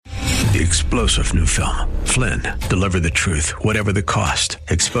the explosive new film, Flynn, deliver the truth, whatever the cost,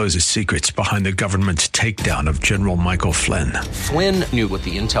 exposes secrets behind the government's takedown of General Michael Flynn. Flynn knew what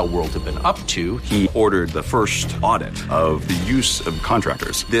the intel world had been up to. He ordered the first audit of the use of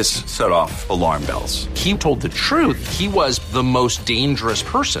contractors. This set off alarm bells. He told the truth. He was the most dangerous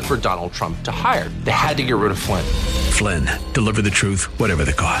person for Donald Trump to hire. They had to get rid of Flynn. Flynn, deliver the truth, whatever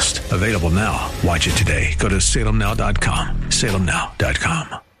the cost. Available now. Watch it today. Go to salemnow.com.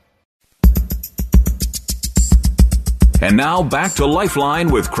 salemnow.com. And now back to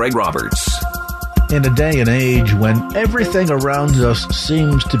Lifeline with Craig Roberts. In a day and age when everything around us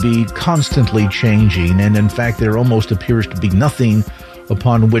seems to be constantly changing, and in fact there almost appears to be nothing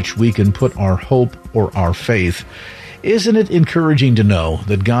upon which we can put our hope or our faith, isn't it encouraging to know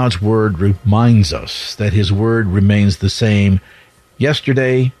that God's Word reminds us that His Word remains the same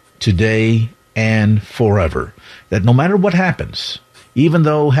yesterday, today, and forever? That no matter what happens, even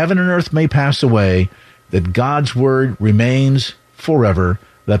though heaven and earth may pass away, that God's Word remains forever,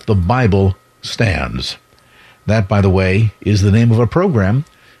 that the Bible stands. That, by the way, is the name of a program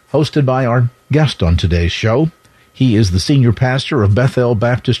hosted by our guest on today's show. He is the senior pastor of Bethel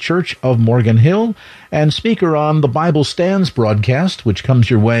Baptist Church of Morgan Hill and speaker on the Bible Stands broadcast, which comes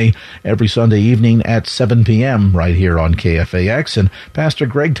your way every Sunday evening at 7 p.m. right here on KFAX. And Pastor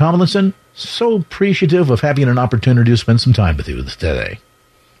Greg Tomlinson, so appreciative of having an opportunity to spend some time with you today.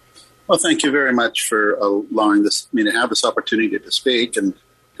 Well, thank you very much for allowing me to have this opportunity to speak and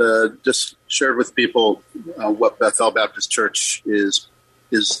to just share with people what Bethel Baptist Church is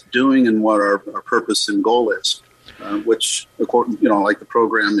doing and what our purpose and goal is, which, like the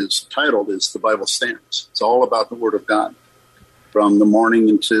program is titled, is The Bible Stands. It's all about the Word of God. From the morning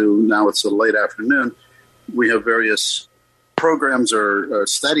into now it's the late afternoon, we have various programs or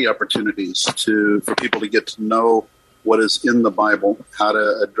study opportunities for people to get to know what is in the Bible, how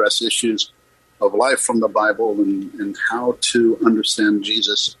to address issues of life from the Bible, and how to understand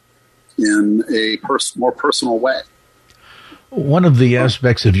Jesus in a more personal way. One of the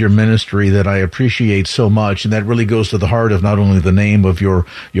aspects of your ministry that I appreciate so much, and that really goes to the heart of not only the name of your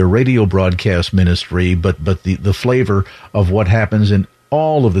radio broadcast ministry, but the flavor of what happens in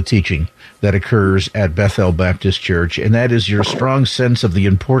all of the teaching that occurs at Bethel Baptist Church, and that is your strong sense of the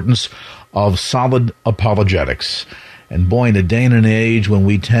importance of solid apologetics. And boy, in a day and an age when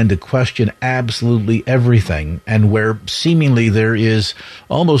we tend to question absolutely everything, and where seemingly there is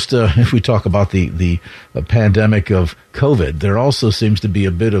almost, if we talk about the pandemic of COVID, there also seems to be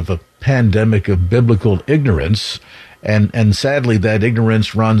a bit of a pandemic of biblical ignorance. And sadly, that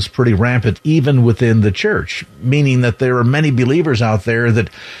ignorance runs pretty rampant even within the church, meaning that there are many believers out there that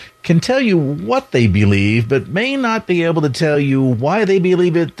can tell you what they believe, but may not be able to tell you why they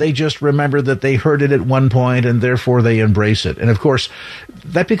believe it. They just remember that they heard it at one point, and therefore they embrace it. And of course,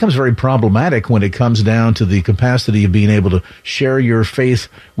 that becomes very problematic when it comes down to the capacity of being able to share your faith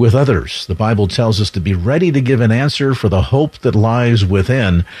with others. The Bible tells us to be ready to give an answer for the hope that lies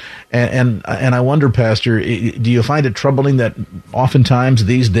within. And I wonder, Pastor, do you find it troubling that oftentimes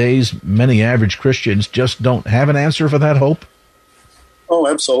these days many average Christians just don't have an answer for that hope? Oh,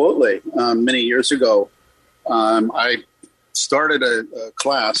 absolutely. Many years ago, I started a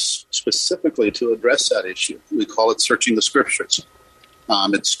class specifically to address that issue. We call it Searching the Scriptures.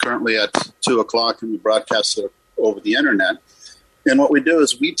 It's currently at 2 o'clock, and we broadcast it over the internet. And what we do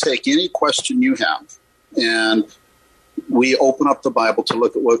is we take any question you have, and we open up the Bible to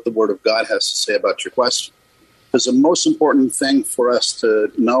look at what the Word of God has to say about your question. Because the most important thing for us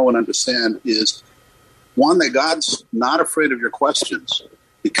to know and understand is, one, that God's not afraid of your questions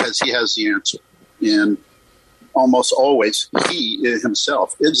because He has the answer. And almost always, He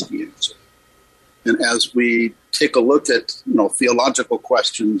Himself is the answer. And as we take a look at, theological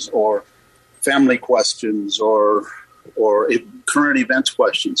questions or family questions or current events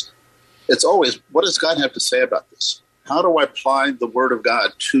questions, it's always, what does God have to say about this? How do I apply the Word of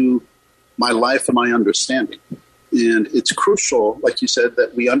God to my life and my understanding? And it's crucial, like you said,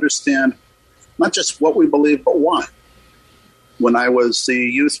 that we understand not just what we believe, but why. When I was the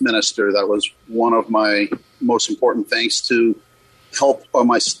youth minister, that was one of my most important things to help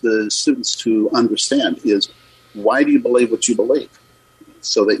the students to understand is, why do you believe what you believe?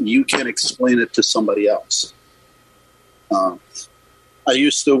 So that you can explain it to somebody else. I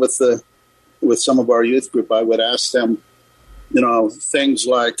used to, with some of our youth group, I would ask them, things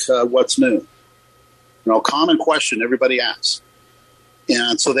like, what's new? Common question everybody asks.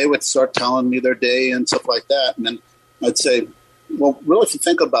 And so they would start telling me their day and stuff like that. And then I'd say, well, really, if you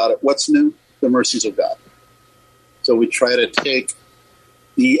think about it, what's new? The mercies of God. So we try to take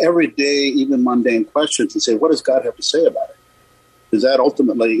the everyday, even mundane questions and say, what does God have to say about it? because that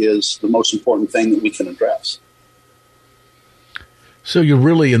ultimately is the most important thing that we can address. So you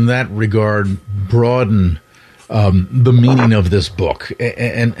really, in that regard, broaden the meaning of this book.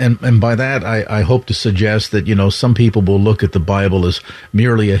 And by that, I hope to suggest that, some people will look at the Bible as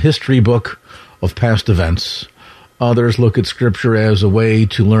merely a history book of past events. Others look at Scripture as a way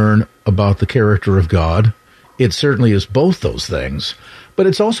to learn about the character of God. It certainly is both those things. But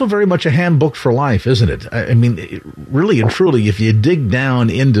it's also very much a handbook for life, isn't it? I mean, really and truly, if you dig down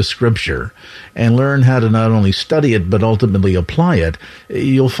into Scripture and learn how to not only study it, but ultimately apply it,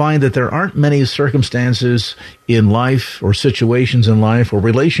 you'll find that there aren't many circumstances in life or situations in life or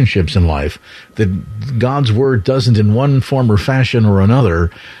relationships in life that God's Word doesn't, in one form or fashion or another,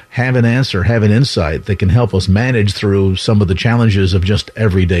 have an answer, have an insight that can help us manage through some of the challenges of just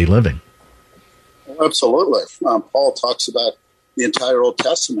everyday living. Absolutely. Paul talks about the entire Old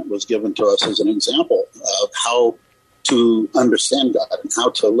Testament was given to us as an example of how to understand God and how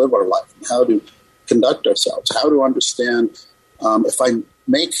to live our life and how to conduct ourselves, how to understand if I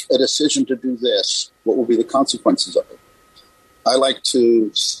make a decision to do this, what will be the consequences of it. I like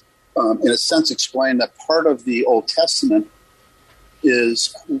to, in a sense, explain that part of the Old Testament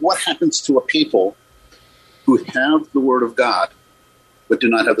is what happens to a people who have the Word of God but do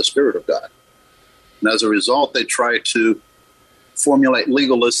not have the Spirit of God. And as a result, they try to formulate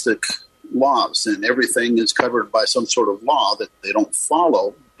legalistic laws, and everything is covered by some sort of law that they don't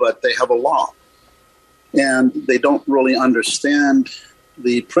follow, but they have a law. And they don't really understand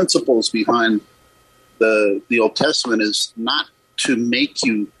the principles behind the Old Testament is not to make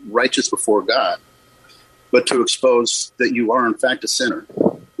you righteous before God, but to expose that you are in fact a sinner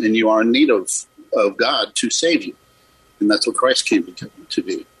and you are in need of God to save you. And that's what Christ came to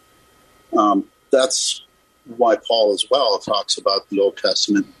be. That's why Paul as well talks about the Old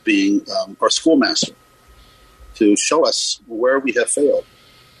Testament being our schoolmaster, to show us where we have failed,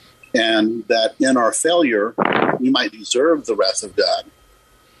 and that in our failure we might deserve the wrath of God,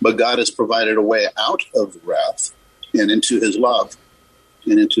 but God has provided a way out of the wrath and into his love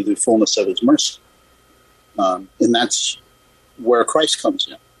and into the fullness of his mercy. And that's where Christ comes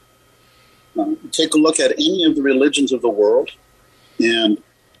in. Take a look at any of the religions of the world, and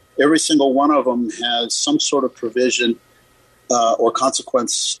every single one of them has some sort of provision or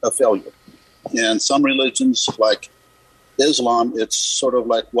consequence of failure. And some religions, like Islam, it's sort of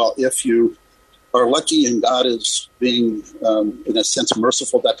like, well, if you are lucky and God is being, in a sense,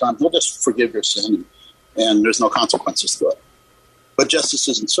 merciful at that time, he'll just forgive your sin and there's no consequences to it. But justice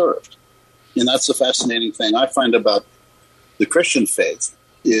isn't served. And that's the fascinating thing I find about the Christian faith,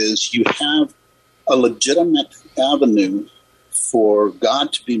 is you have a legitimate avenue for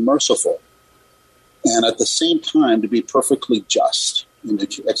God to be merciful and at the same time to be perfectly just in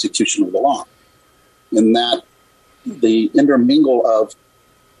the execution of the law. And that the intermingle of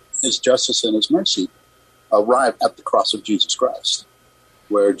his justice and his mercy arrive at the cross of Jesus Christ,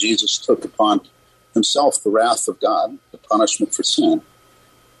 where Jesus took upon himself the wrath of God, the punishment for sin.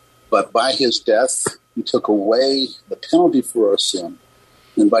 But by his death, he took away the penalty for our sin.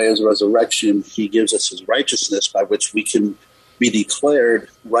 And by his resurrection, he gives us his righteousness by which we can be declared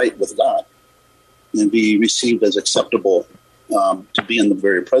right with God and be received as acceptable to be in the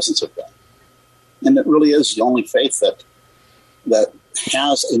very presence of God. And it really is the only faith that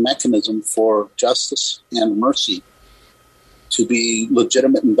has a mechanism for justice and mercy to be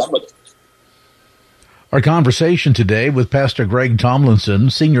legitimate and validated. Our conversation today with Pastor Greg Tomlinson,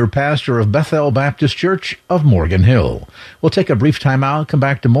 Senior Pastor of Bethel Baptist Church of Morgan Hill. We'll take a brief time out, come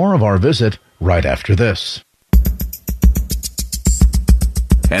back to more of our visit right after this.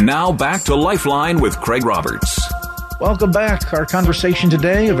 And now back to Lifeline with Craig Roberts. Welcome back. Our conversation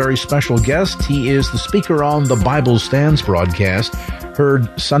today, a very special guest. He is the speaker on the Bible Stands broadcast,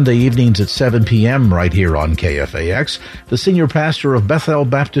 heard Sunday evenings at 7 p.m. right here on KFAX. The senior pastor of Bethel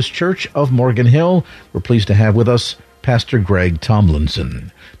Baptist Church of Morgan Hill. We're pleased to have with us Pastor Greg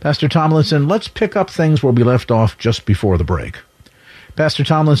Tomlinson. Pastor Tomlinson, let's pick up things where we left off just before the break. Pastor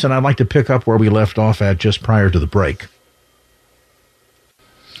Tomlinson, I'd like to pick up where we left off at just prior to the break.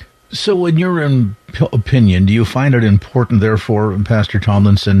 So in your opinion, do you find it important, therefore, Pastor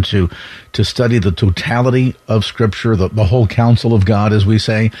Tomlinson, to study the totality of Scripture, the whole counsel of God, as we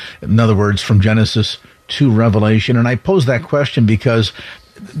say? In other words, from Genesis to Revelation. And I pose that question because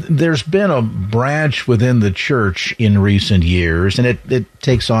there's been a branch within the church in recent years, and it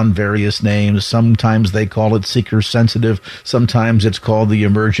takes on various names. Sometimes they call it seeker-sensitive. Sometimes it's called the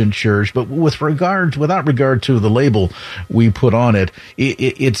emergent church. But without regard to the label we put on it,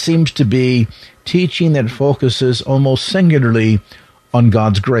 it seems to be teaching that focuses almost singularly on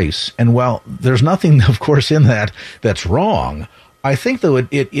God's grace. And while there's nothing, of course, in that that's wrong, I think, though,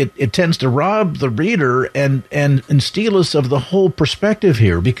 it tends to rob the reader and steal us of the whole perspective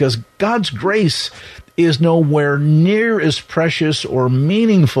here, because God's grace is nowhere near as precious or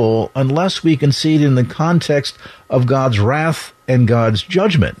meaningful unless we can see it in the context of God's wrath and God's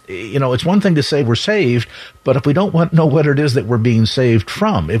judgment. You know, it's one thing to say we're saved, but if we don't know what it is that we're being saved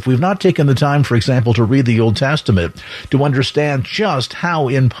from, if we've not taken the time, for example, to read the Old Testament, to understand just how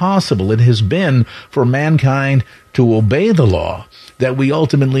impossible it has been for mankind to obey the law, that we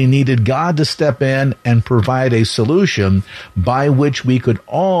ultimately needed God to step in and provide a solution by which we could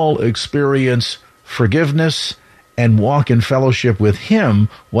all experience forgiveness and walk in fellowship with Him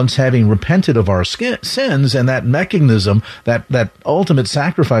once having repented of our sins, and that mechanism, that ultimate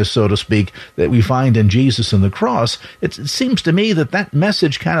sacrifice, so to speak, that we find in Jesus and the cross. It seems to me that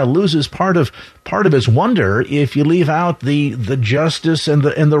message kind of loses part of its wonder if you leave out the justice and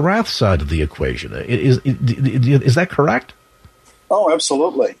the wrath side of the equation. Is that correct? Oh,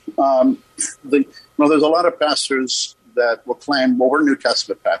 absolutely. There's a lot of pastors that will claim, well, we're New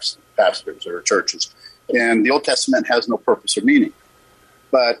Testament pastors or churches, and the Old Testament has no purpose or meaning.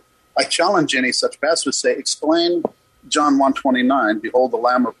 But I challenge any such pastor to say, explain John 1:29, behold the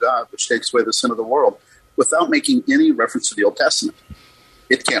Lamb of God, which takes away the sin of the world, without making any reference to the Old Testament.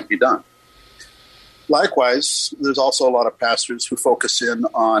 It can't be done. Likewise, there's also a lot of pastors who focus in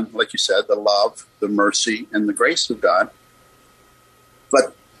on, like you said, the love, the mercy, and the grace of God.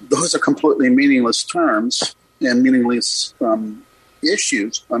 But those are completely meaningless terms and meaningless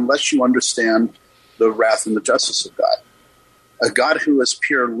issues unless you understand the wrath and the justice of God. A God who is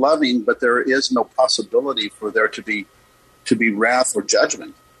pure loving, but there is no possibility for there to be wrath or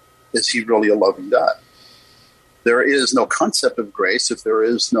judgment. Is He really a loving God? There is no concept of grace if there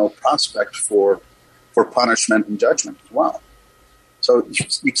is no prospect for punishment and judgment as well. So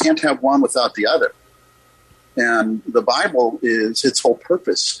you can't have one without the other. And the Bible its whole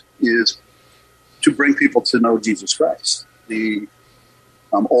purpose is to bring people to know Jesus Christ. The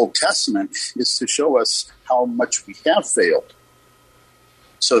Old Testament is to show us how much we have failed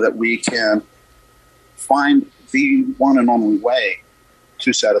so that we can find the one and only way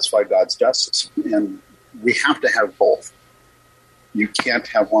to satisfy God's justice. And we have to have both. You can't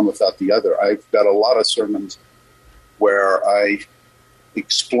have one without the other. I've got a lot of sermons where I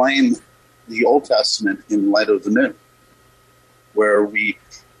explain the Old Testament in light of the New, where we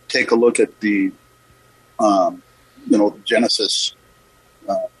take a look at the Genesis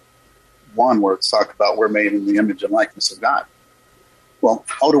 1, where it's talked about we're made in the image and likeness of God. Well,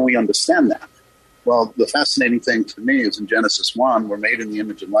 how do we understand that? Well, the fascinating thing to me is in Genesis 1, we're made in the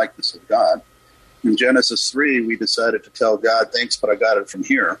image and likeness of God. In Genesis 3, we decided to tell God, thanks, but I got it from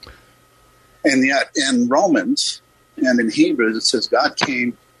here. And yet in Romans and in Hebrews, it says God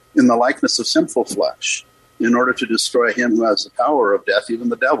came in the likeness of sinful flesh in order to destroy him who has the power of death, even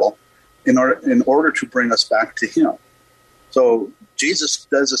the devil, in order to bring us back to Him. So Jesus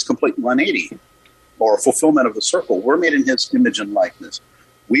does this complete 180, or fulfillment of the circle. We're made in His image and likeness.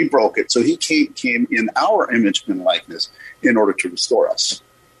 We broke it. So He came in our image and likeness in order to restore us.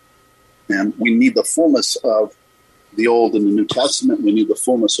 And we need the fullness of the Old and the New Testament. We need the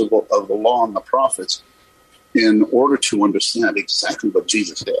fullness of the law and the prophets in order to understand exactly what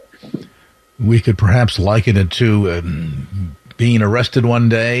Jesus did. We could perhaps liken it to being arrested one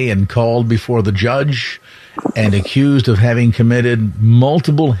day and called before the judge and accused of having committed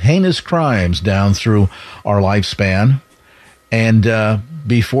multiple heinous crimes down through our lifespan. And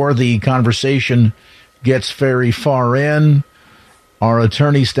before the conversation gets very far in, our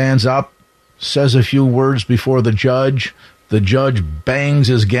attorney stands up, says a few words before the judge. The judge bangs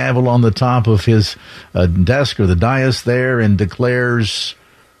his gavel on the top of his desk or the dais there and declares,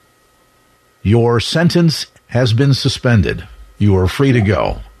 "Your sentence has been suspended. You are free to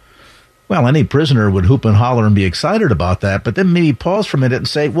go." Well, any prisoner would hoop and holler and be excited about that, but then maybe pause for a minute and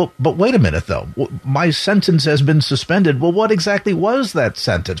say, well, but wait a minute, though. My sentence has been suspended. Well, what exactly was that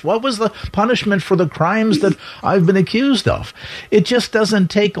sentence? What was the punishment for the crimes that I've been accused of? It just doesn't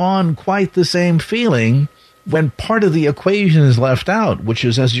take on quite the same feeling when part of the equation is left out, which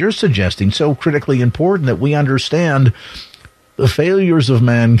is, as you're suggesting, so critically important that we understand the failures of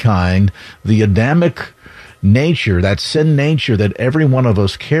mankind, the Adamic nature, that sin nature that every one of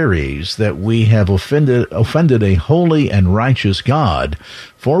us carries, that we have offended a holy and righteous God,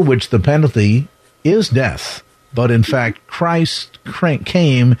 for which the penalty is death. But in fact, Christ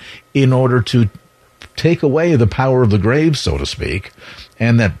came in order to take away the power of the grave, so to speak,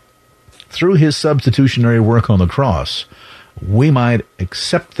 and that through His substitutionary work on the cross, we might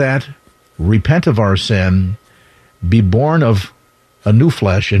accept that, repent of our sin, be born of a new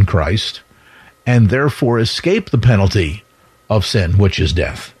flesh in Christ, and therefore escape the penalty of sin, which is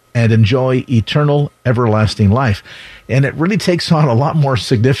death, and enjoy eternal, everlasting life. And it really takes on a lot more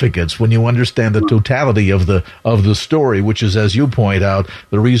significance when you understand the totality of the story, which is, as you point out,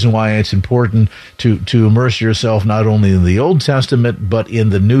 the reason why it's important to immerse yourself not only in the Old Testament, but in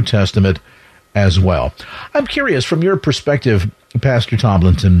the New Testament as well. I'm curious, from your perspective, Pastor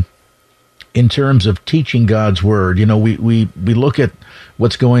Tomlinson, in terms of teaching God's Word, we look at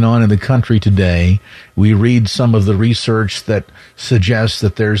what's going on in the country today. We read some of the research that suggests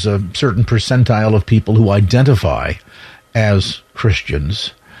that there's a certain percentile of people who identify as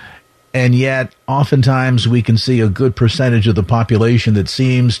Christians. And yet, oftentimes, we can see a good percentage of the population that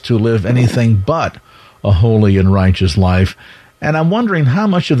seems to live anything but a holy and righteous life. And I'm wondering how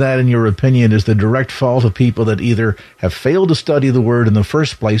much of that, in your opinion, is the direct fault of people that either have failed to study the Word in the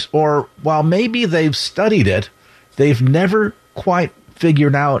first place, or while maybe they've studied it, they've never quite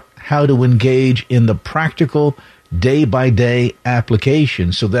figured out how to engage in the practical, day-by-day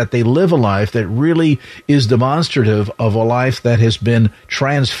application so that they live a life that really is demonstrative of a life that has been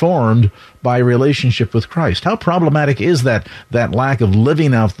transformed by relationship with Christ. How problematic is that lack of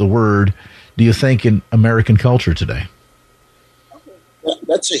living out the Word, do you think, in American culture today?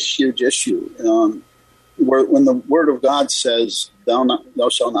 That's a huge issue. When the Word of God says, thou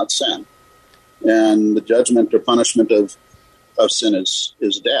shalt not sin, and the judgment or punishment of sin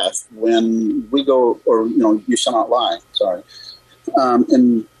is death, when we go, or, you shall not lie, sorry.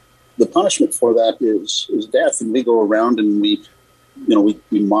 And the punishment for that is death, and we go around and we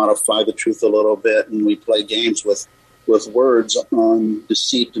modify the truth a little bit, and we play games with words on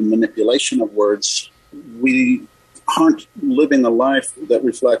deceit and manipulation of words. We aren't living a life that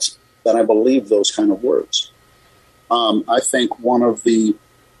reflects that I believe those kind of words. I think one of the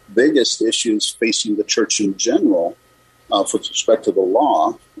biggest issues facing the church in general, with respect to the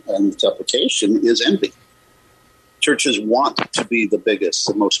law and its application, is envy. Churches want to be the biggest,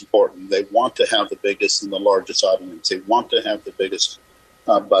 the most important. They want to have the biggest and the largest audience. They want to have the biggest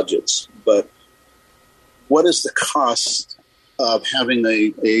budgets. But what is the cost of having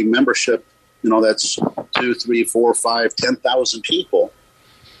a membership, that's 2, 3, 4, 5, 10,000 people,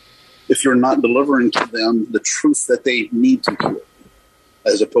 if you're not delivering to them the truth that they need to hear,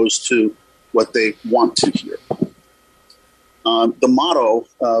 as opposed to what they want to hear? The motto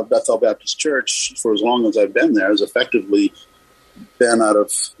of Bethel Baptist Church, for as long as I've been there, has effectively been out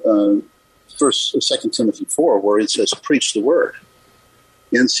of 2 Timothy 4, where it says, preach the word,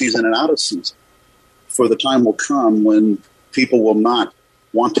 in season and out of season. For the time will come when people will not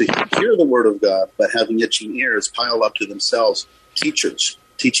want to hear the word of God, but having itching ears pile up to themselves teachers,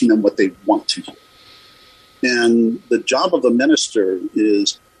 teaching them what they want to hear. And the job of the minister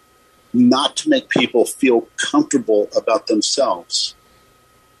is not to make people feel comfortable about themselves,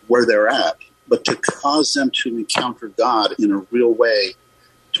 where they're at, but to cause them to encounter God in a real way,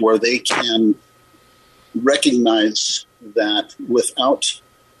 to where they can recognize that without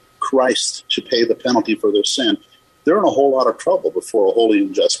Christ to pay the penalty for their sin, they're in a whole lot of trouble before a holy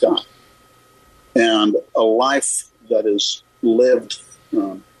and just God. And a life that is lived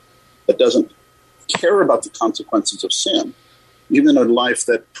that doesn't care about the consequences of sin, even a life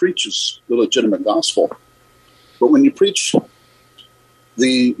that preaches the legitimate gospel. But when you preach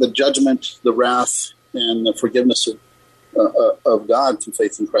the judgment, the wrath, and the forgiveness of God through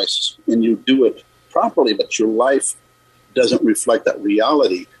faith in Christ, and you do it properly, but your life doesn't reflect that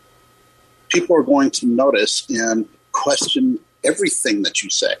reality, people are going to notice and question everything that you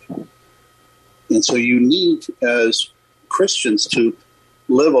say. And so you need, as Christians, to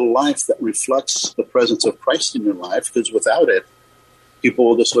live a life that reflects the presence of Christ in your life, because without it, people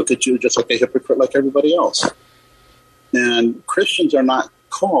will just look at you just like a hypocrite like everybody else. And Christians are not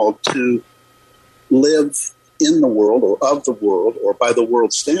called to live in the world or of the world or by the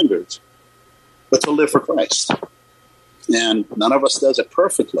world's standards, but to live for Christ. And none of us does it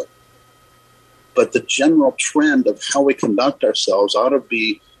perfectly. But the general trend of how we conduct ourselves ought to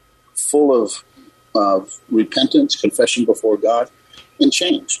be full of repentance, confession before God, and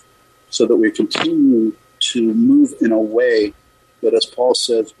change, so that we continue to move in a way that, as Paul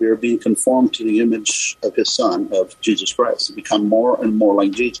says, we are being conformed to the image of his Son, of Jesus Christ, to become more and more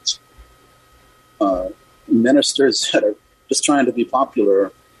like Jesus. Ministers that are just trying to be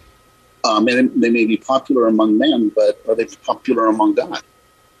popular, they may be popular among men, but are they popular among God?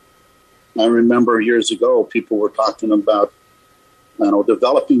 I remember years ago, people were talking about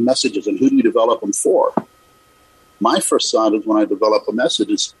developing messages, and who do you develop them for? My first thought is, when I develop a message,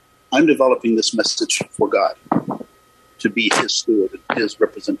 is I'm developing this message for God, to be his steward, his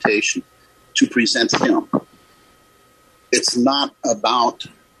representation, to present him. It's not about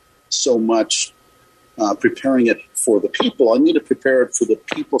so much preparing it for the people. I need to prepare it for the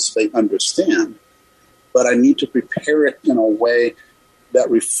people so they understand. But I need to prepare it in a way that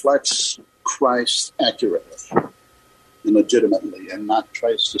reflects Christ accurately and legitimately, and not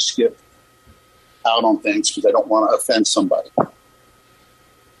tries to skip out on things because I don't want to offend somebody.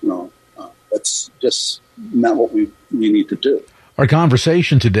 That's just not what we need to do. Our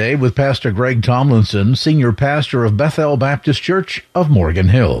conversation today with Pastor Greg Tomlinson, Senior Pastor of Bethel Baptist Church of Morgan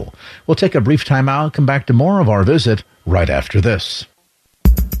Hill. We'll take a brief time out, come back to more of our visit right after this.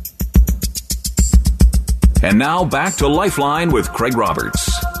 And now back to Lifeline with Craig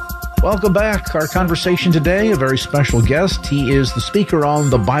Roberts. Welcome back. Our conversation today, a very special guest. He is the speaker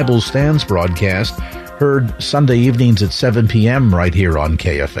on the Bible Stands broadcast, heard Sunday evenings at 7 p.m. right here on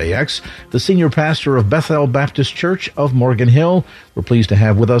KFAX. The senior pastor of Bethel Baptist Church of Morgan Hill. We're pleased to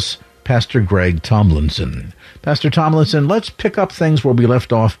have with us Pastor Greg Tomlinson. Pastor Tomlinson, let's pick up things where we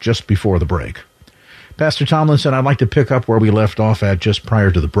left off just before the break. Pastor Tomlinson, I'd like to pick up where we left off at just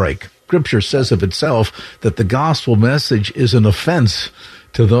prior to the break. Scripture says of itself that the gospel message is an offense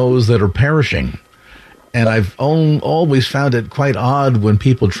to those that are perishing. And I've always found it quite odd when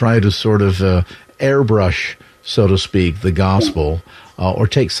people try to sort of airbrush, so to speak, the gospel or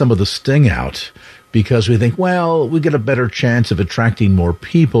take some of the sting out, because we think, well, we get a better chance of attracting more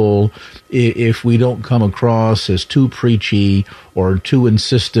people if we don't come across as too preachy or too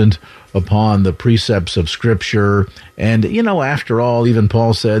insistent upon the precepts of Scripture. And, after all, even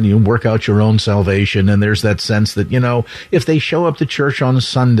Paul said, you work out your own salvation. And there's that sense that, if they show up to church on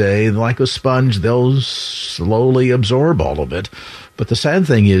Sunday like a sponge, they'll slowly absorb all of it. But the sad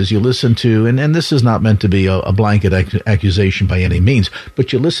thing is you listen to, and this is not meant to be a blanket accusation by any means,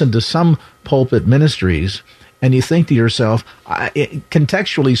 but you listen to some pulpit ministries and you think to yourself,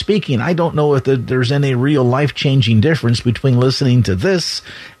 contextually speaking, I don't know if there's any real life-changing difference between listening to this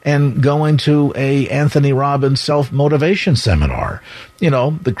and going to a Anthony Robbins self-motivation seminar.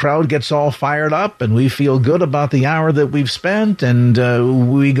 The crowd gets all fired up and we feel good about the hour that we've spent,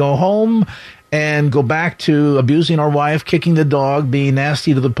 and we go home and go back to abusing our wife, kicking the dog, being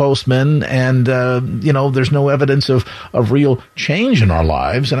nasty to the postman, and, there's no evidence of real change in our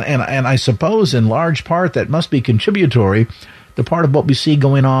lives. And I suppose in large part that must be contributory to part of what we see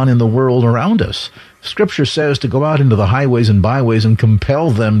going on in the world around us. Scripture says to go out into the highways and byways and compel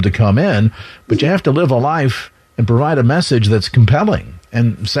them to come in, but you have to live a life and provide a message that's compelling.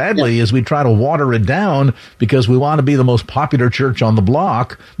 And sadly, as we try to water it down because we want to be the most popular church on the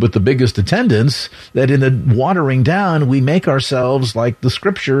block with the biggest attendance, that in the watering down, we make ourselves like the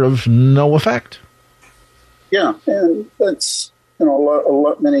Scripture of no effect. Yeah, and that's,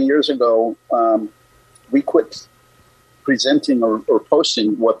 many years ago, we quit presenting or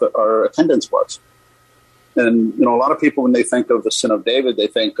posting what our attendance was. And, a lot of people, when they think of the sin of David, they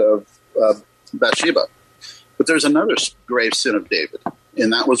think of Bathsheba. But there's another grave sin of David,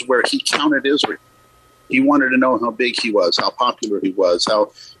 and that was where he counted Israel. He wanted to know how big he was, how popular he was,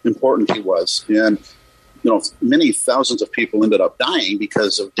 how important he was. And, many thousands of people ended up dying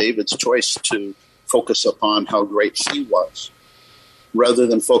because of David's choice to focus upon how great he was, rather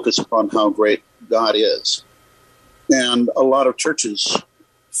than focus upon how great God is. And a lot of churches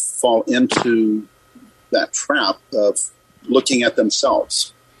fall into that trap of looking at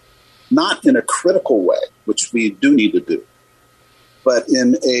themselves, not in a critical way, which we do need to do, but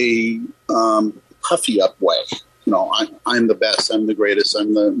in a puffy up way. I'm the best, I'm the greatest,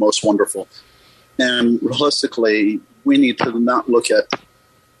 I'm the most wonderful. And realistically, we need to not look at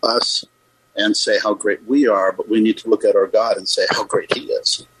us and say how great we are, but we need to look at our God and say how great he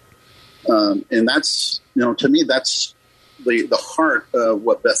is. And that's, to me, that's the heart of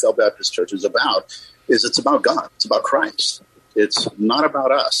what Bethel Baptist Church is about, is it's about God. It's about Christ. It's not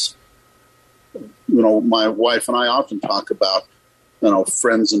about us. My wife and I often talk about,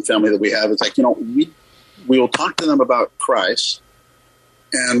 friends and family that we have. It's like, we will talk to them about Christ,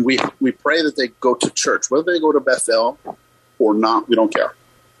 and we pray that they go to church. Whether they go to Bethel or not, we don't care.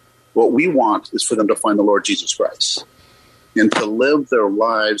 What we want is for them to find the Lord Jesus Christ and to live their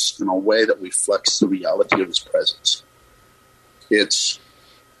lives in a way that reflects the reality of his presence. It's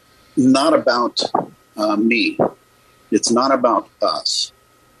not about me. It's not about us.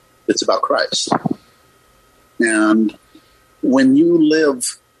 It's about Christ. And when you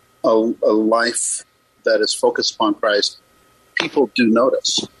live a life that is focused upon Christ, people do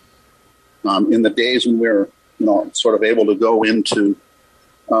notice. In the days when we're, sort of able to go into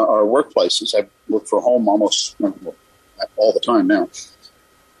our workplaces, I work from home almost all the time now.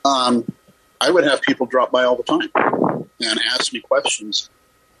 I would have people drop by all the time and ask me questions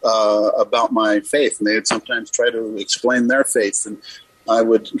about my faith, and they would sometimes try to explain their faith. And I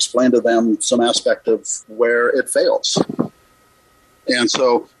would explain to them some aspect of where it fails. And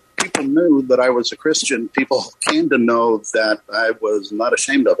so people knew that I was a Christian. People came to know that I was not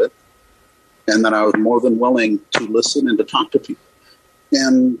ashamed of it and that I was more than willing to listen and to talk to people.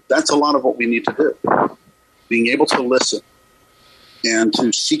 And that's a lot of what we need to do, being able to listen and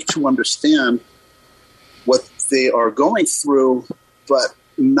to seek to understand what they are going through, but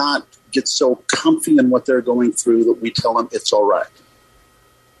not get so comfy in what they're going through that we tell them it's all right.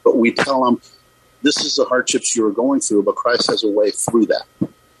 But we tell them, this is the hardships you're going through, but Christ has a way through that.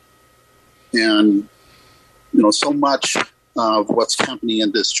 And, so much of what's happening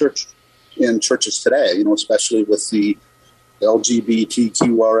in this church, in churches today, especially with the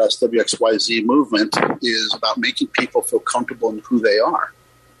LGBTQRSWXYZ movement, is about making people feel comfortable in who they are.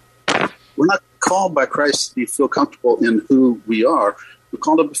 We're not called by Christ to feel comfortable in who we are. We're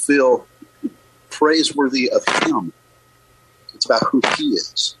called to feel praiseworthy of Him. It's about who He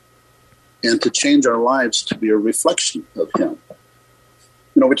is. And to change our lives to be a reflection of Him.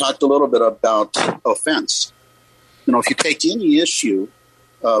 We talked a little bit about offense. If you take any issue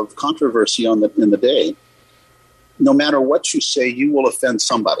of controversy in the day, no matter what you say, you will offend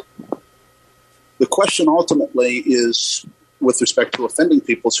somebody. The question ultimately is, with respect to offending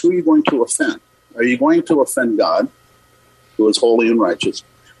people, is who are you going to offend? Are you going to offend God, who is holy and righteous,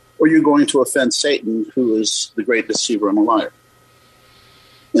 or are you going to offend Satan, who is the great deceiver and a liar?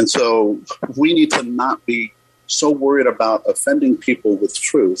 And so we need to not be so worried about offending people with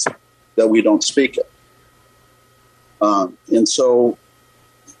truth that we don't speak it. And so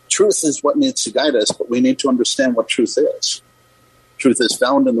truth is what needs to guide us, but we need to understand what truth is. Truth is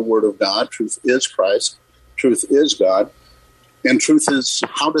found in the Word of God. Truth is Christ. Truth is God. And truth is,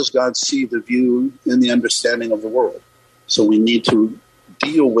 how does God see the view and the understanding of the world? So we need to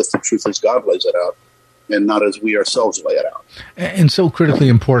deal with the truth as God lays it out, and not as we ourselves lay it out. And so critically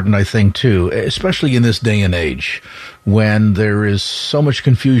important, I think, too, especially in this day and age, when there is so much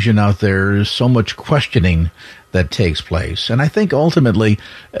confusion out there, so much questioning that takes place. And I think ultimately,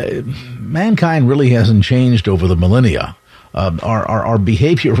 mankind really hasn't changed over the millennia. Our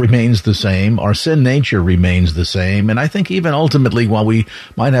behavior remains the same. Our sin nature remains the same. And I think even ultimately, while we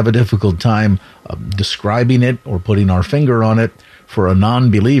might have a difficult time describing it or putting our finger on it, for a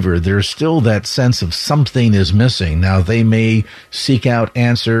non-believer, there's still that sense of something is missing. Now, they may seek out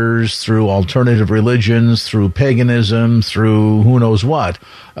answers through alternative religions, through paganism, through who knows what.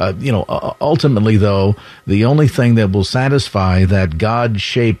 Ultimately, though, the only thing that will satisfy that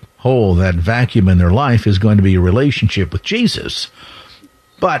God-shaped hole, that vacuum in their life, is going to be a relationship with Jesus.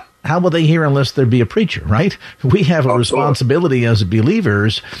 But how will they hear unless there be a preacher, right? We have a responsibility as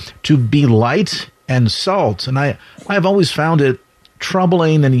believers to be light and salt. And I've always found it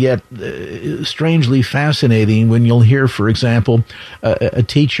troubling and yet strangely fascinating when you'll hear, for example, a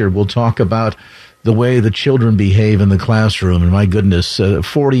teacher will talk about the way the children behave in the classroom. And my goodness,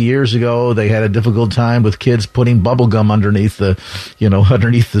 40 years ago, they had a difficult time with kids putting bubble gum underneath the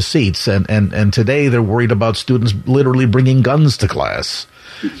seats. And today they're worried about students literally bringing guns to class.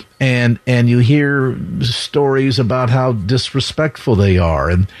 And you hear stories about how disrespectful they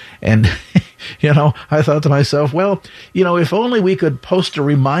are. And I thought to myself, well, if only we could post a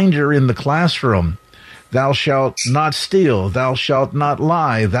reminder in the classroom, thou shalt not steal, thou shalt not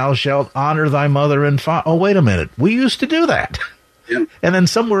lie, thou shalt honor thy mother and father. Oh, wait a minute. We used to do that. Yeah. And then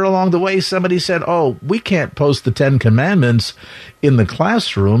somewhere along the way, somebody said, oh, we can't post the 10 Commandments in the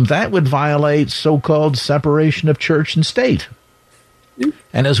classroom. That would violate so-called separation of church and state.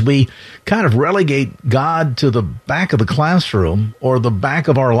 And as we kind of relegate God to the back of the classroom or the back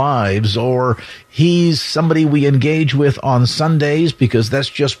of our lives, or he's somebody we engage with on Sundays because that's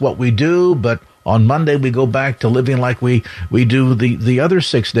just what we do, but on Monday we go back to living like we do the other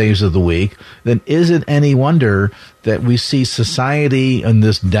 6 days of the week, then is it any wonder that we see society in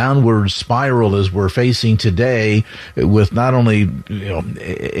this downward spiral as we're facing today, with not only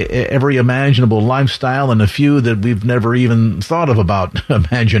every imaginable lifestyle and a few that we've never even thought of about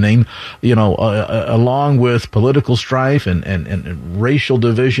imagining, along with political strife and racial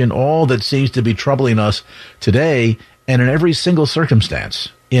division, all that seems to be troubling us today, and in every single circumstance,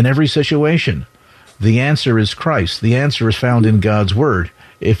 in every situation. The answer is Christ. The answer is found in God's Word,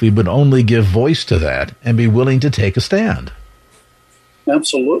 if we would only give voice to that and be willing to take a stand.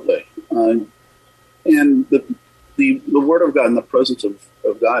 Absolutely. And the Word of God and the presence of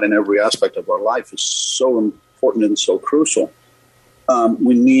God in every aspect of our life is so important and so crucial.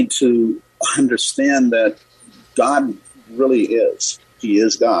 We need to understand that God really is. He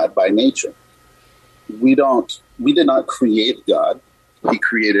is God by nature. We did not create God. He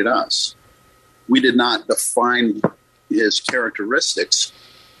created us. We did not define his characteristics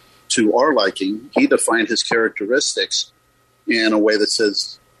to our liking. He defined his characteristics in a way that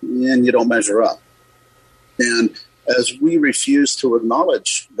says, and you don't measure up. And as we refuse to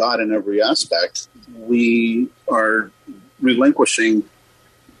acknowledge God in every aspect, we are relinquishing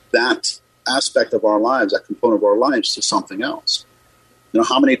that aspect of our lives, that component of our lives, to something else.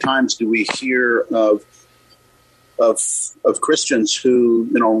 How many times do we hear of Christians who,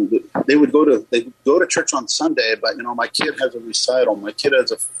 they would go to church on Sunday, but my kid has a recital, my kid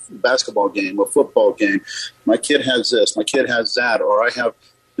has a basketball game, a football game, my kid has this, my kid has that, or I have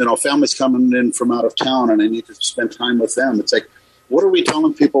families coming in from out of town and I need to spend time with them. It's like, what are we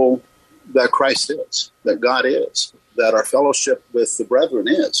telling people that Christ is, that God is, that our fellowship with the brethren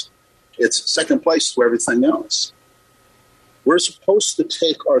is? It's second place to everything else. We're supposed to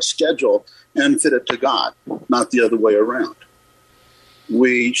take our schedule and fit it to God, not the other way around.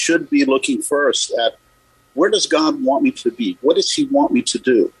 We should be looking first at, where does God want me to be? What does he want me to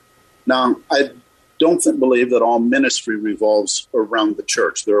do? Now, I don't believe that all ministry revolves around the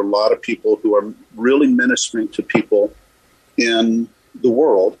church. There are a lot of people who are really ministering to people in the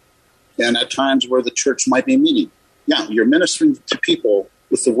world, and at times where the church might be meeting. Yeah, you're ministering to people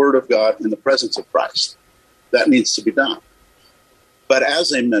with the Word of God in the presence of Christ. That needs to be done. But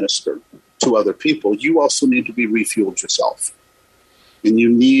as a minister to other people, you also need to be refueled yourself. And you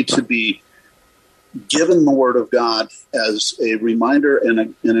need to be given the Word of God as a reminder and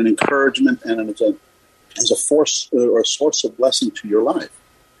an encouragement and as a force or a source of blessing to your life.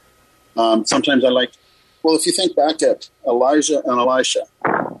 Sometimes if you think back at Elijah and Elisha,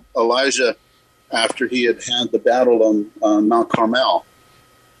 Elijah, after he had the battle on Mount Carmel,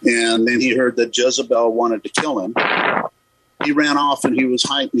 and then he heard that Jezebel wanted to kill him, he ran off and he was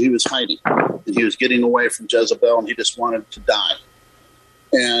hiding. And he was getting away from Jezebel, and he just wanted to die.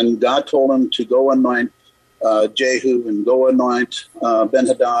 And God told him to go anoint Jehu, and go anoint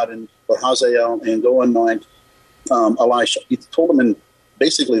Ben-Hadad and Hazael, and go anoint Elisha. He told him in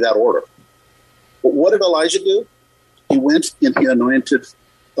basically that order. But what did Elijah do? He went and he anointed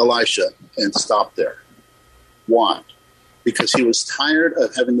Elisha and stopped there. Why? Because he was tired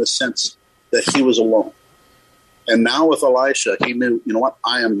of having the sense that he was alone. And now with Elisha, he knew,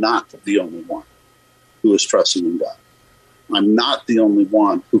 I am not the only one who is trusting in God. I'm not the only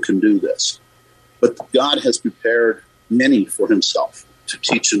one who can do this. But God has prepared many for himself to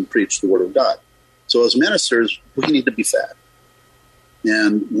teach and preach the Word of God. So as ministers, we need to be fed.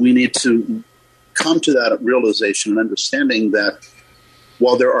 And we need to come to that realization and understanding that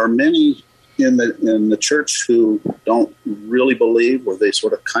while there are many in the church who don't really believe, or they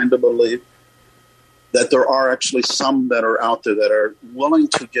sort of kind of believe, that there are actually some that are out there that are willing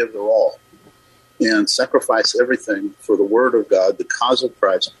to give their all and sacrifice everything for the Word of God, the cause of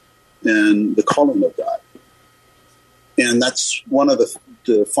Christ, and the calling of God. And that's one of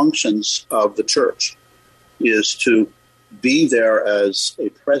the functions of the church, is to be there as a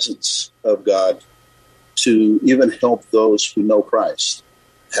presence of God to even help those who know Christ,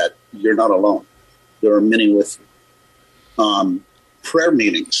 that you're not alone. There are many with you. Prayer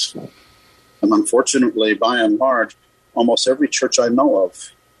meetings. And unfortunately, by and large, almost every church I know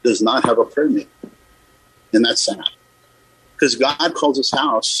of does not have a prayer meeting. And that's sad. Because God calls his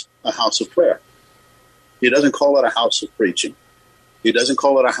house a house of prayer. He doesn't call it a house of preaching. He doesn't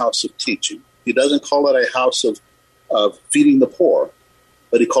call it a house of teaching. He doesn't call it a house of feeding the poor,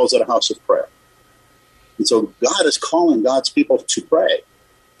 but he calls it a house of prayer. And so God is calling God's people to pray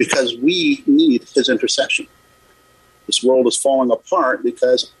because we need his intercession. This world is falling apart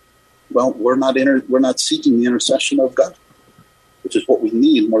because, we're not seeking the intercession of God, which is what we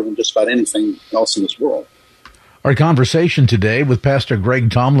need more than just about anything else in this world. Our conversation today with Pastor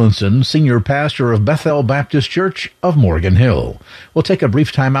Greg Tomlinson, Senior Pastor of Bethel Baptist Church of Morgan Hill. We'll take a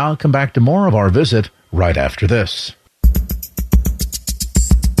brief time out, come back to more of our visit right after this.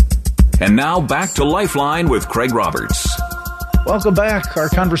 And now back to Lifeline with Craig Roberts. Welcome back. Our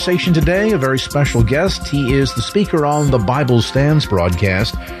conversation today, a very special guest. He is the speaker on the Bible Stands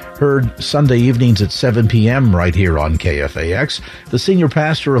broadcast, heard Sunday evenings at 7 p.m. right here on KFAX. The senior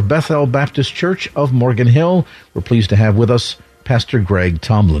pastor of Bethel Baptist Church of Morgan Hill. We're pleased to have with us Pastor Greg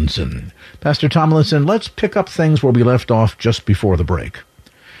Tomlinson. Pastor Tomlinson, let's pick up things where we left off just before the break.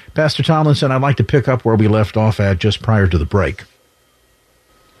 Pastor Tomlinson, I'd like to pick up where we left off at just prior to the break.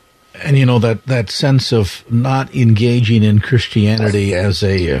 And that sense of not engaging in Christianity as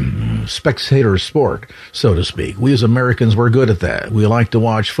a spectator sport, so to speak. We as Americans, we're good at that. We like to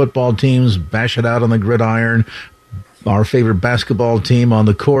watch football teams bash it out on the gridiron, our favorite basketball team on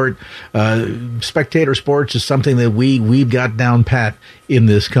the court. Spectator sports is something that we've got down pat in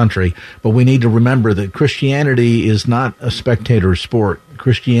this country, but we need to remember that Christianity is not a spectator sport.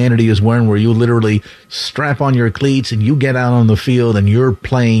 Christianity is one where you literally strap on your cleats and you get out on the field and you're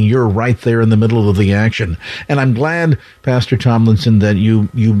playing. You're right there in the middle of the action. And I'm glad, Pastor Tomlinson, that you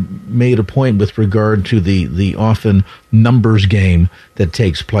made a point with regard to the often numbers game that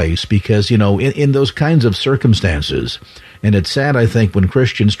takes place, because, you know, in those kinds of circumstances, and it's sad, I think, when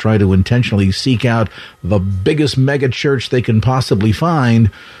Christians try to intentionally seek out the biggest mega church they can possibly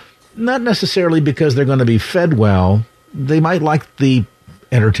find, not necessarily because they're going to be fed well. They might like the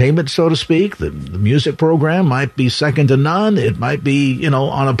entertainment, so to speak. The music program might be second to none. It might be, you know,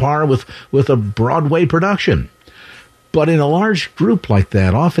 on a par with a Broadway production. But in a large group like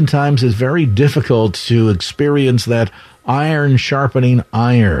that, oftentimes it's very difficult to experience that iron sharpening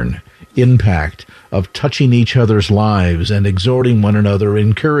iron impact of touching each other's lives and exhorting one another,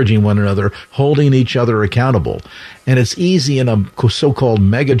 encouraging one another, holding each other accountable. And it's easy in a so-called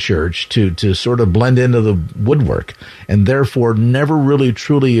megachurch to sort of blend into the woodwork and therefore never really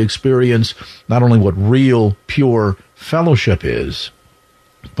truly experience not only what real, pure fellowship is,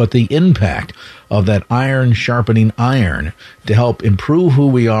 but the impact of that iron sharpening iron to help improve who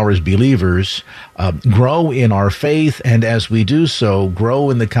we are as believers, grow in our faith, and as we do so,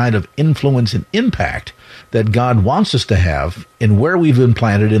 grow in the kind of influence and impact that God wants us to have in where we've been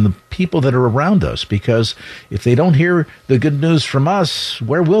planted in the people that are around us. Because if they don't hear the good news from us,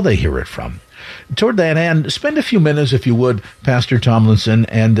 where will they hear it from? Toward that end, spend a few minutes, if you would, Pastor Tomlinson,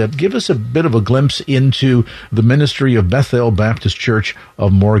 and give us a bit of a glimpse into the ministry of Bethel Baptist Church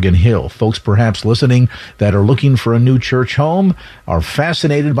of Morgan Hill. Folks perhaps listening that are looking for a new church home, are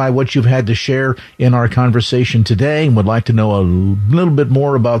fascinated by what you've had to share in our conversation today, and would like to know a little bit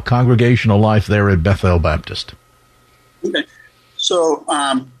more about congregational life there at Bethel Baptist. Okay. So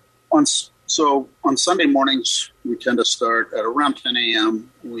on Sunday mornings, we tend to start at around 10 a.m.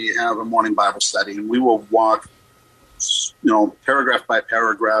 We have a morning Bible study, and we will walk, you know, paragraph by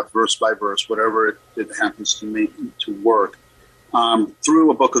paragraph, verse by verse, whatever it happens to work, through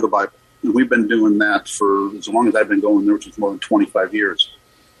a book of the Bible. And we've been doing that for as long as I've been going there, which is more than 25 years.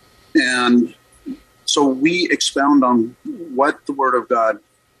 And so we expound on what the Word of God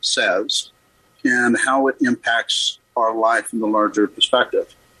says and how it impacts our life in the larger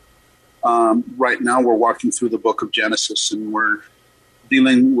perspective. Right now, we're walking through the book of Genesis, and we're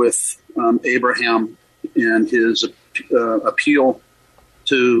dealing with Abraham and his appeal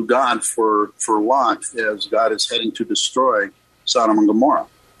to God for Lot as God is heading to destroy Sodom and Gomorrah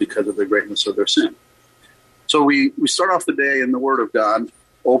because of the greatness of their sin. So we start off the day in the Word of God,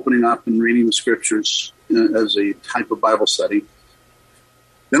 opening up and reading the Scriptures as a type of Bible study.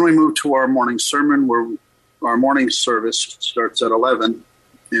 Then we move to our morning sermon, where our morning service starts at 11.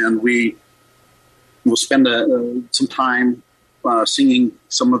 And we will spend some time singing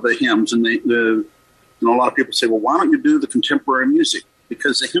some of the hymns. And a lot of people say, well, why don't you do the contemporary music?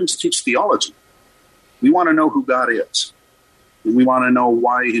 Because the hymns teach theology. We want to know who God is. And we want to know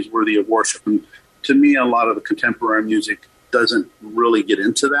why he's worthy of worship. And to me, a lot of the contemporary music doesn't really get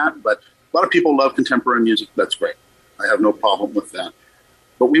into that. But a lot of people love contemporary music. That's great. I have no problem with that.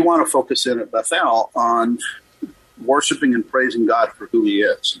 But we want to focus in at Bethel on worshiping and praising God for who he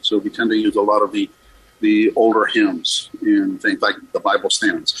is. And so we tend to use a lot of the older hymns and things like The Bible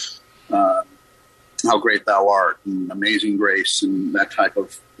Stands, How Great Thou Art, and Amazing Grace, and that type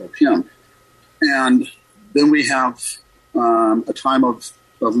of hymn. And then we have a time of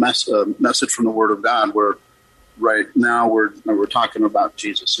message from the Word of God, where right now we're talking about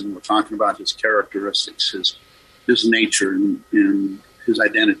Jesus, and we're talking about his characteristics, his nature, and his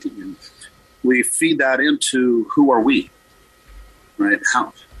identity. And we feed that into who are we, right?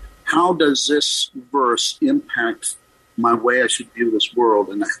 How does this verse impact my way I should view this world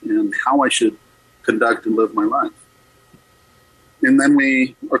and how I should conduct and live my life? And then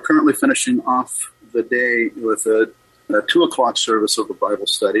we are currently finishing off the day with a 2 o'clock service of the Bible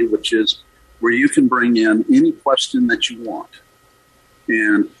study, which is where you can bring in any question that you want.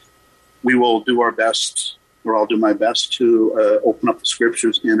 And we will do our best, or I'll do my best, to open up the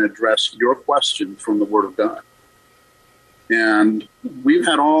Scriptures and address your question from the Word of God. And we've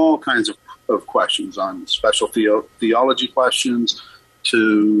had all kinds of questions, on special theology questions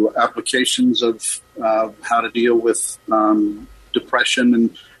to applications of how to deal with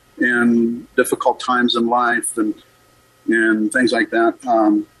depression and difficult times in life and things like that.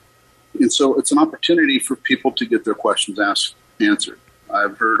 And so it's an opportunity for people to get their questions answered.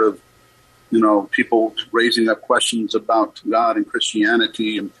 I've heard of people raising up questions about God and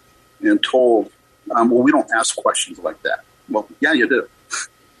Christianity and told well, we don't ask questions like that. Well, yeah, you do.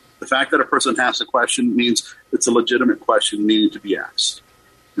 The fact that a person asks a question means it's a legitimate question needing to be asked.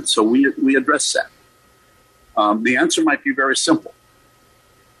 And so we address that. The answer might be very simple,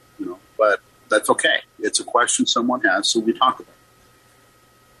 but that's okay. It's a question someone has, so we talk about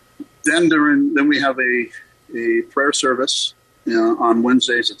it. Then we have a prayer service on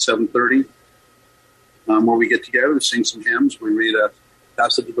Wednesdays at 7:30, where we get together to sing some hymns. We read a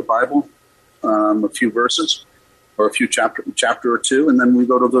passage of the Bible, a few verses, or a few chapter or two, and then we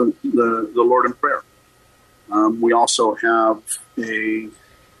go to the Lord in prayer. We also have a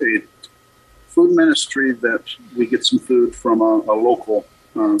food ministry that we get some food from a local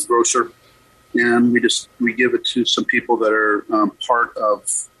grocer, and we give it to some people that are part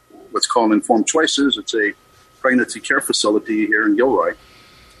of what's called Informed Choices. It's a pregnancy care facility here in Gilroy,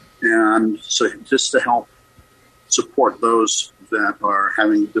 and so just to help support those that are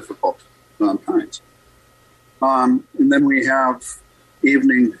having difficult times. And then we have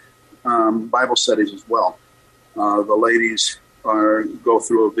evening Bible studies as well. The ladies go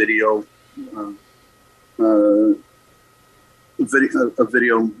through a video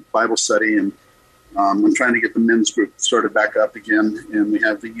Bible study, and I'm trying to get the men's group started back up again. And we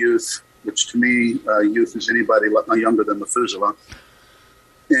have the youth, which to me, youth is anybody younger than Methuselah.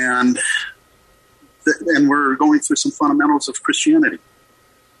 And we're going through some fundamentals of Christianity,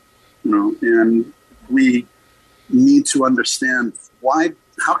 and we need to understand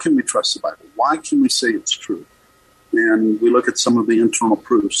how can we trust the Bible? Why can we say it's true? And we look at some of the internal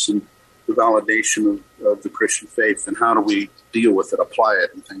proofs and the validation of the Christian faith, and how do we deal with it, apply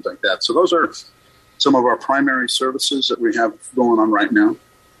it, and things like that. So those are some of our primary services that we have going on right now.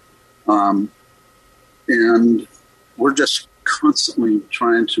 And we're just constantly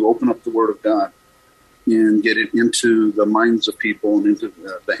trying to open up the Word of God and get it into the minds of people and into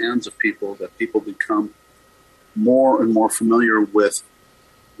the hands of people, that people become more and more familiar with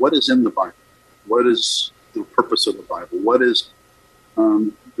what is in the Bible, what is the purpose of the Bible, what is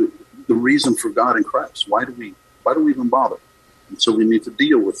the reason for God in Christ. Why do we even bother? And so we need to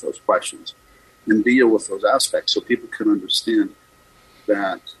deal with those questions and deal with those aspects so people can understand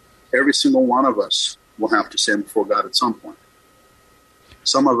that every single one of us will have to stand before God at some point.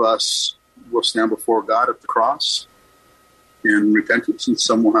 Some of us will stand before God at the cross in repentance, and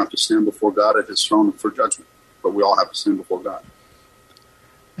some will have to stand before God at his throne for judgment. But we all have to stand before God.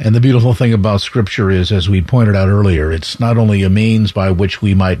 And the beautiful thing about Scripture is, as we pointed out earlier, it's not only a means by which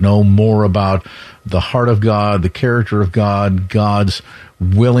we might know more about the heart of God, the character of God, God's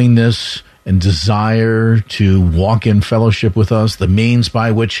willingness and desire to walk in fellowship with us, the means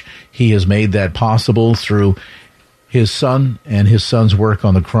by which he has made that possible through his Son and his Son's work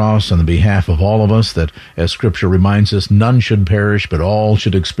on the cross on the behalf of all of us, that, as Scripture reminds us, none should perish, but all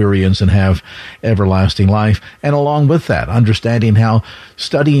should experience and have everlasting life. And along with that, understanding how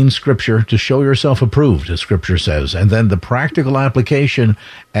studying Scripture to show yourself approved, as Scripture says, and then the practical application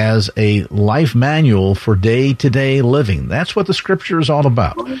as a life manual for day-to-day living. That's what the Scripture is all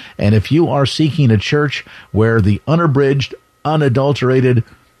about. And if you are seeking a church where the unabridged, unadulterated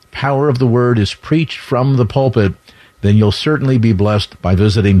power of the Word is preached from the pulpit, then you'll certainly be blessed by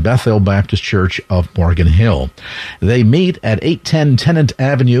visiting Bethel Baptist Church of Morgan Hill. They meet at 810 Tennant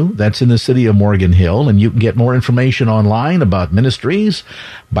Avenue. That's in the city of Morgan Hill. And you can get more information online about ministries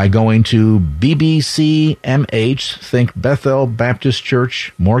by going to BBCMH, think Bethel Baptist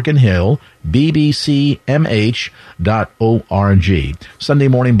Church, Morgan Hill, bbcmh.org. Sunday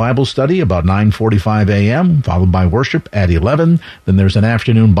morning Bible study about 9:45 a.m., followed by worship at 11. Then there's an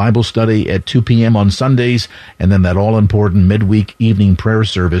afternoon Bible study at 2 p.m. on Sundays, and then that all-important midweek evening prayer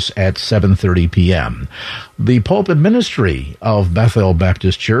service at 7:30 p.m. The pulpit ministry of Bethel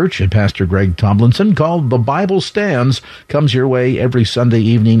Baptist Church and Pastor Greg Tomlinson, called The Bible Stands, comes your way every Sunday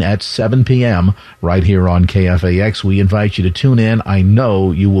evening at 7 p.m. right here on KFAX. We invite you to tune in. I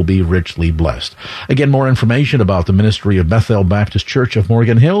know you will be richly blessed. Again, more information about the ministry of Bethel Baptist Church of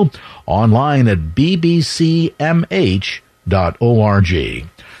Morgan Hill online at bbcmh.org.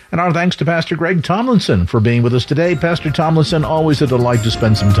 And our thanks to Pastor Greg Tomlinson for being with us today. Pastor Tomlinson, always a delight to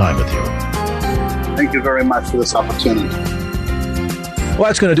spend some time with you. Thank you very much for this opportunity. Well,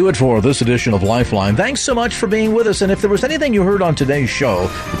 that's going to do it for this edition of Lifeline. Thanks so much for being with us. And if there was anything you heard on today's show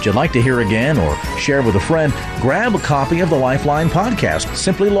that you'd like to hear again or share with a friend, grab a copy of the Lifeline podcast.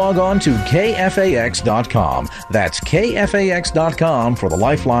 Simply log on to KFAX.com. That's KFAX.com for the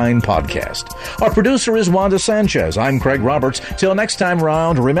Lifeline podcast. Our producer is Wanda Sanchez. I'm Craig Roberts. Till next time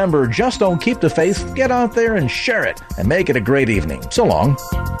around, remember, just don't keep the faith. Get out there and share it and make it a great evening. So long.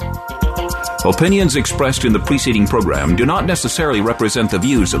 Opinions expressed in the preceding program do not necessarily represent the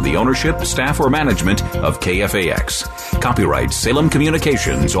views of the ownership, staff, or management of KFAX. Copyright Salem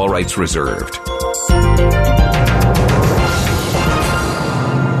Communications, all rights reserved.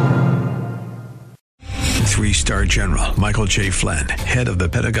 Three-star General Michael J. Flynn, head of the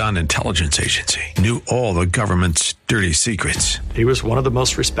Pentagon Intelligence Agency, knew all the government's dirty secrets. He was one of the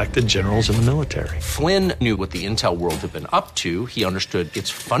most respected generals in the military. Flynn knew what the intel world had been up to. He understood its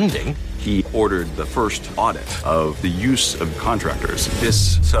funding. He ordered the first audit of the use of contractors.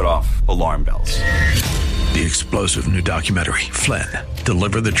 This set off alarm bells. The explosive new documentary, Flynn,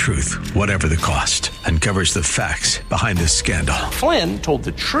 Deliver the Truth, Whatever the Cost, uncovers the facts behind this scandal. Flynn told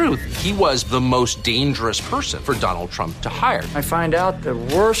the truth. He was the most dangerous person for Donald Trump to hire. I find out the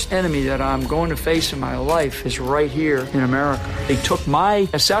worst enemy that I'm going to face in my life is right here in America. They took my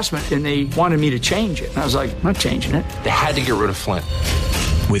assessment and they wanted me to change it. And I was like, I'm not changing it. They had to get rid of Flynn.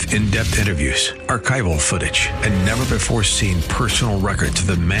 With in-depth interviews, archival footage, and never-before-seen personal records of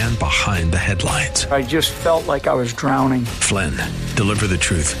the man behind the headlines. I just felt like I was drowning. Flynn, Deliver the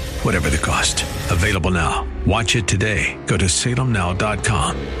Truth, Whatever the Cost. Available now. Watch it today. Go to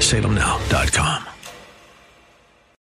salemnow.com. salemnow.com.